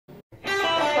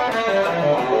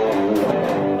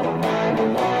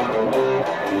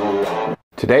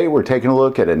Today we're taking a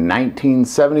look at a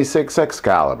 1976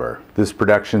 Excalibur. This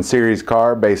production series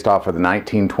car, based off of the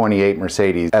 1928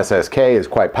 Mercedes SSK, is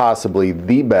quite possibly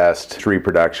the best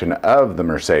reproduction of the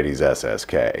Mercedes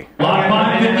SSK. Lot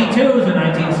 552 is a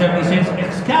 1976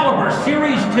 Excalibur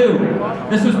Series 2.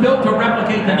 This was built to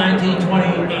replicate the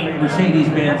 1928 Mercedes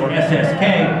Benz SSK.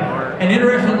 And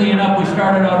interestingly enough, we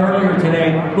started out earlier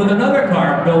today with another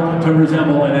car built to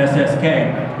resemble an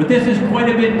SSK. But this is quite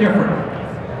a bit different.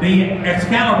 The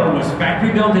Excalibur was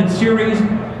factory built in series.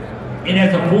 It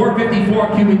has a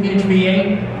 454 cubic inch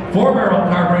V8,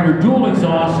 4-barrel carburetor, dual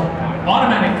exhaust,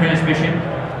 automatic transmission,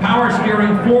 power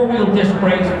steering, 4-wheel disc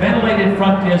brakes, ventilated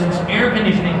front discs, air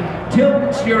conditioning,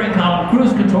 tilt steering column,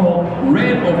 cruise control,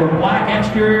 red over black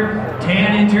exterior,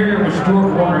 tan interior with Stewart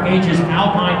Warner gauges,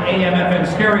 Alpine AM/FM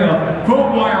stereo,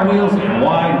 chrome wire wheels, and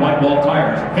wide white wall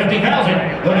tires.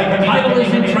 50,000. Title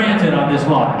is in transit on this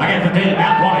lot. I get 15,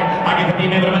 down 20. I get 15,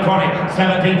 middle of 20.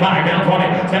 17.5, down 20.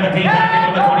 17.5,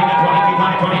 middle of 20, down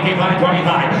 22.5,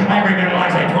 25. Angry middle, I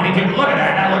say 22. Look at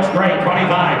that, that looks great.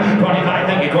 25, 25,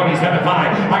 thank you. 27.5.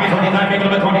 I get 25,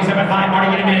 middle of 27.5. Marty,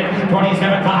 get a minute.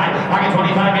 27.5. I get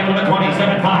 25, middle of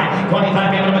 27.5.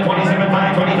 25, middle of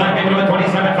 27.5. 25, middle of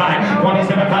 27.5.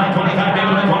 27.5, 25,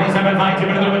 middle of 27.5. Give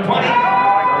it a little bit, 20.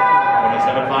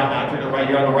 27.5, now turn it right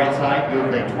here on the right side. You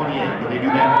have 28, but they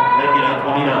do that. Then get out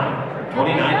 29.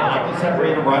 29, I like to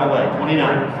separate them right away.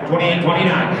 29, 28,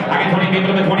 29. I get 20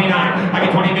 people to 29. I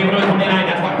get 20 people to 29.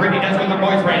 That's what Brittany does with her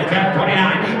boys' friends. 29.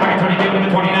 I get 20 people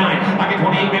to 29. I get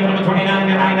 28 people to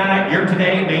 29. And 99. Here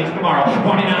today means tomorrow.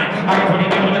 29. I get 20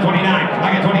 people to 29.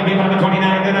 I get 20 people to 29.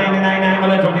 The 99.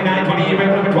 Well, 29. 28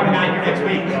 people to 29. Next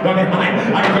week. 29.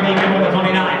 I get 20 people to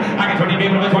 29. I get 20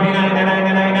 people to 29. The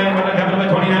 99. Well,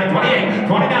 29.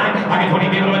 28. 29. I get 20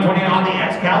 people to 29 on the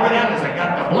Excalibur. That is, I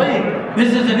got the blade.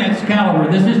 This is an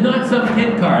Excalibur. This is not some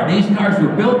kit car. These cars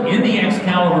were built in the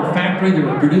Excalibur factory. They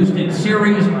were produced in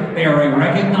series. They are a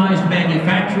recognized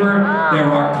manufacturer. There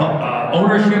are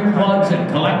ownership plugs and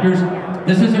collectors.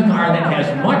 This is a car that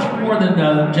has much more than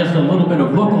just a little bit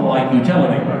of look-alike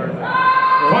utility.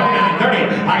 29, 30.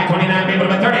 I get 29 people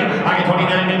to 30. I get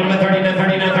 29 people to 30 to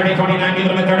 30 to 30. 29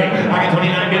 people to 30. I get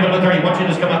 29 people to 30. Why don't you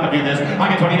just come up and do this? I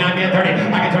get 29 people to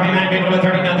 30. I get 29 people to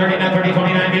 30 to 30 to 30.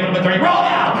 29 people to 30. Roll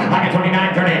now. I get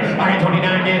 29, 30. I get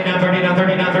 29 people to 30 to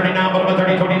 30 to 30 now. People to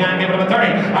 30. 29 people to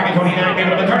 30. I get 29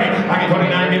 people to 30. I get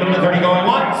 29 people to 30 going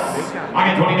once.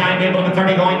 I get 29 people to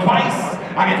 30 going twice.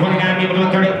 I get 29 people to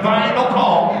 30. Final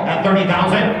call at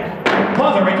 30,000.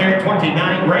 Closer right there,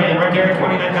 29 grand, right there,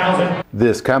 29,000.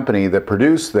 This company that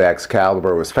produced the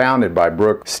Excalibur was founded by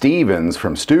Brooks Stevens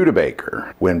from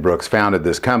Studebaker. When Brooks founded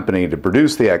this company to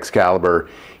produce the Excalibur,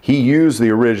 he used the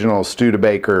original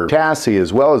Studebaker chassis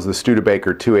as well as the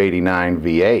Studebaker 289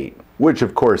 V8, which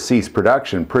of course ceased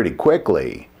production pretty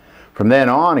quickly. From then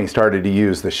on, he started to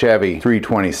use the Chevy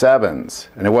 327s,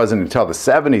 and it wasn't until the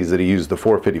 70s that he used the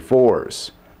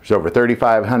 454s. There's over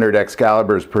 3,500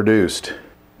 Excaliburs produced.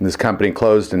 This company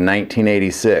closed in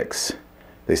 1986.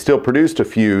 They still produced a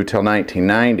few till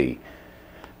 1990.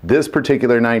 This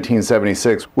particular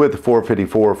 1976 with the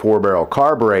 454 4-barrel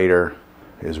carburetor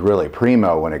is really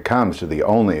primo when it comes to the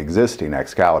only existing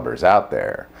Excaliburs out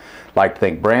there. I'd like to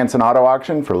thank Branson Auto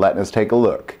Auction for letting us take a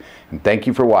look. And thank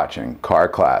you for watching Car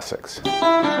Classics.